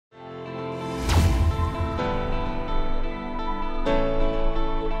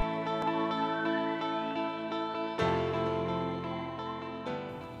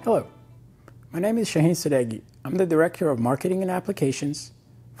Hello, my name is Shaheen Sadeghi. I'm the Director of Marketing and Applications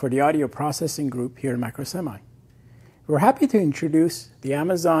for the Audio Processing Group here at Microsemi. We're happy to introduce the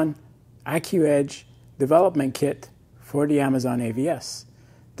Amazon AccuEdge Development Kit for the Amazon AVS.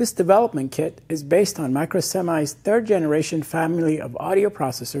 This development kit is based on Microsemi's third generation family of audio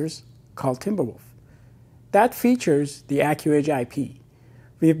processors called Timberwolf. That features the AccuEdge IP.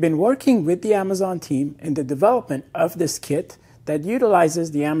 We have been working with the Amazon team in the development of this kit that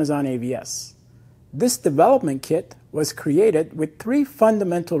utilizes the Amazon AVS. This development kit was created with three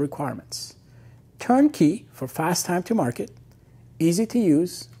fundamental requirements: turnkey for fast time to market, easy to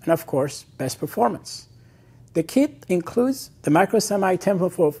use, and of course, best performance. The kit includes the Microsemi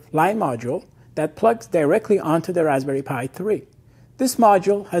Timberwolf line module that plugs directly onto the Raspberry Pi 3. This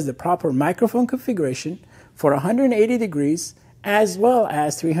module has the proper microphone configuration for 180 degrees as well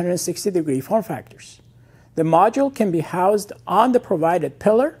as 360 degree form factors. The module can be housed on the provided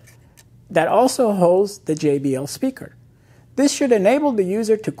pillar that also holds the JBL speaker. This should enable the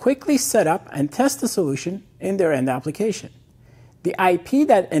user to quickly set up and test the solution in their end application. The IP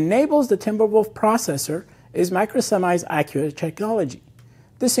that enables the Timberwolf processor is Microsemi's AccuEdge technology.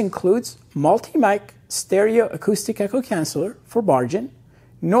 This includes multi-mic stereo acoustic echo canceller for bargain,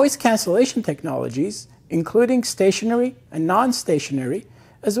 noise cancellation technologies including stationary and non-stationary,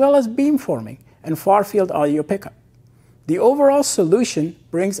 as well as beamforming and far-field audio pickup. The overall solution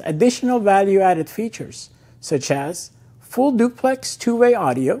brings additional value-added features such as full duplex two-way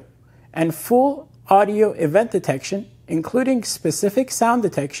audio and full audio event detection, including specific sound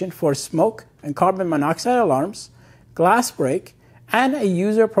detection for smoke and carbon monoxide alarms, glass break, and a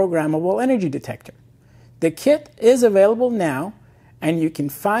user-programmable energy detector. The kit is available now, and you can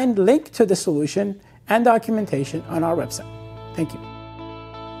find link to the solution and documentation on our website. Thank you.